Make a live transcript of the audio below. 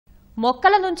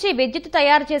మొక్కల నుంచి విద్యుత్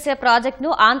తయారు చేసే ప్రాజెక్టును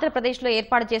ఆంధ్రప్రదేశ్లో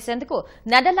ఏర్పాటు చేసేందుకు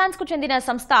నెదర్లాండ్స్కు చెందిన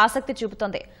సంస్థ ఆసక్తి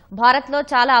చూపుతోంది. భారత్లో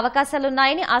చాలా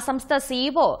అవకాశాలున్నాయని ఆ సంస్థ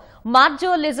సీఈఓ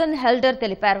మార్జో లిజన్ హెల్డర్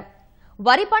తెలిపారు.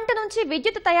 వరి పంట నుంచి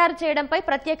విద్యుత్ తయారు చేయడంపై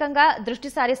ప్రత్యేకంగా దృష్టి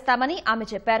సారిస్తామని ఆమె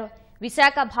చెప్పారు.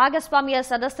 విశాఖ భాగస్వామ్య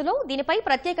సదస్సులో దీనిపై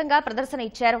ప్రత్యేకంగా ప్రదర్శన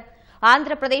ఇచ్చారు.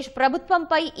 ఆంధ్రప్రదేశ్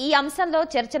ప్రభుత్వంపై ఈ అంశంలో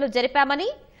చర్చలు జరిపామని,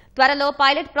 త్వరలో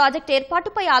పైలట్ ప్రాజెక్టు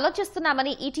ఏర్పాటుపై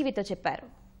ఆలోచిస్తున్నామని ఈటీవీతో చెప్పారు.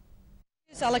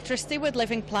 Electricity with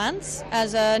living plants as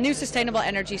a new sustainable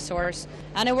energy source,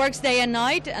 and it works day and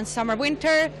night and summer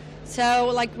winter, so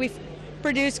like we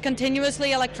produce continuously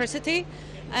electricity,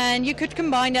 and you could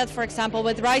combine that, for example,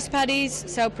 with rice paddies,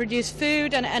 so produce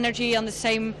food and energy on the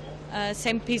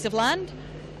same piece of land,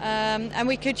 and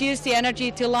we could use the energy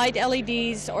to light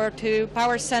LEDs or to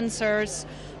power sensors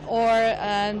or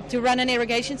to run an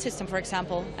irrigation system, for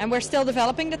example. And we're still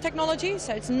developing the technology,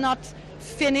 so it's not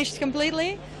finished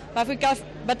completely.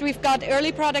 But we've got early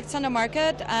products on the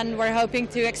market, and we're hoping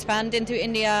to expand into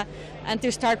India and to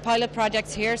start pilot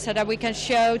projects here so that we can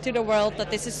show to the world that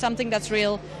this is something that's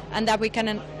real and that we can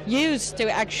use to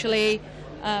actually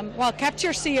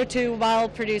capture CO2 while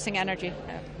producing energy.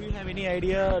 Do you have any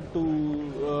idea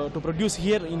to produce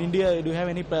here in India? Do you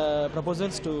have any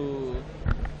proposals to?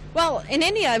 Well, in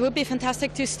India it would be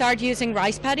fantastic to start using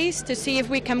rice paddies to see if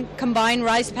we can combine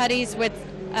rice paddies with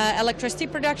electricity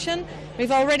production.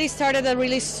 We've already started a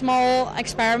really small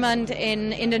experiment in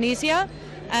Indonesia,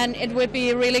 and it would be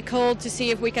really cool to see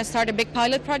if we can start a big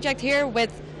pilot project here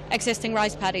with existing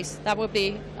rice paddies. That would be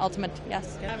ultimate, yes.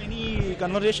 Do you have any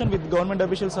conversation with government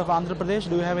officials of Andhra Pradesh?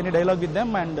 Do you have any dialogue with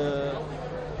them? And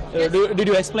yes. Did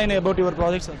you explain about your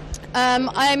projects?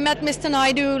 I met Mr.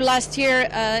 Naidu last year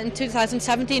in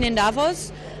 2017 in Davos,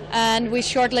 and we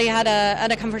shortly had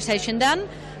a conversation then.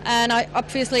 And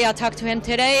obviously I talked to him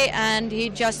today, and he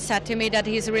just said to me that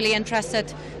he's really interested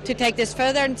to take this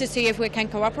further and to see if we can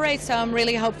cooperate. So I'm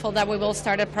really hopeful that we will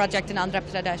start a project in Andhra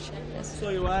Pradesh. Yes. So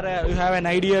you have an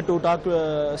idea to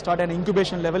start an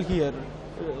incubation level here?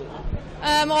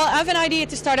 Well, I have an idea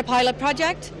to start a pilot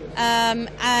project,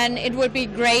 and it would be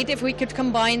great if we could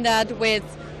combine that with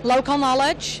local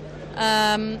knowledge,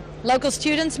 local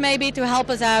students maybe to help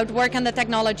us out, work on the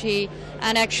technology,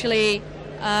 and actually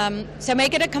so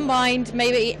make it a combined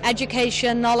maybe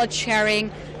education, knowledge sharing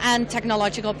and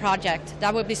technological project.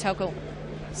 That would be so cool.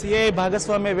 CII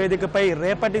భాగస్వామ్య వేదికపై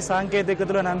రేపటి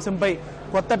సాంకేతికతలు అనే అంశంపై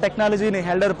కొత్త టెక్నాలజీని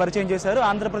హెల్డర్ పరిచయం చేశారు.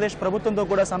 ఆంధ్రప్రదేశ్ ప్రభుత్వంతో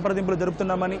కూడా సంప్రదింపులు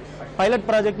జరుపుతున్నామని, పైలట్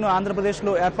ప్రాజెక్టును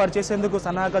ఆంధ్రప్రదేశ్లో ఏర్పాటు చేసేందుకు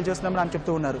సన్నాహాలు చేస్తున్నామని ఆయన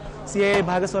చెప్తూ ఉన్నారు. CII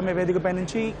భాగస్వామ్య వేదికపై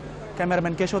నుంచి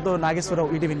కెమెరామెన్ కేశవ్తో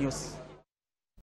నాగేశ్వరరావు, ETV న్యూస్.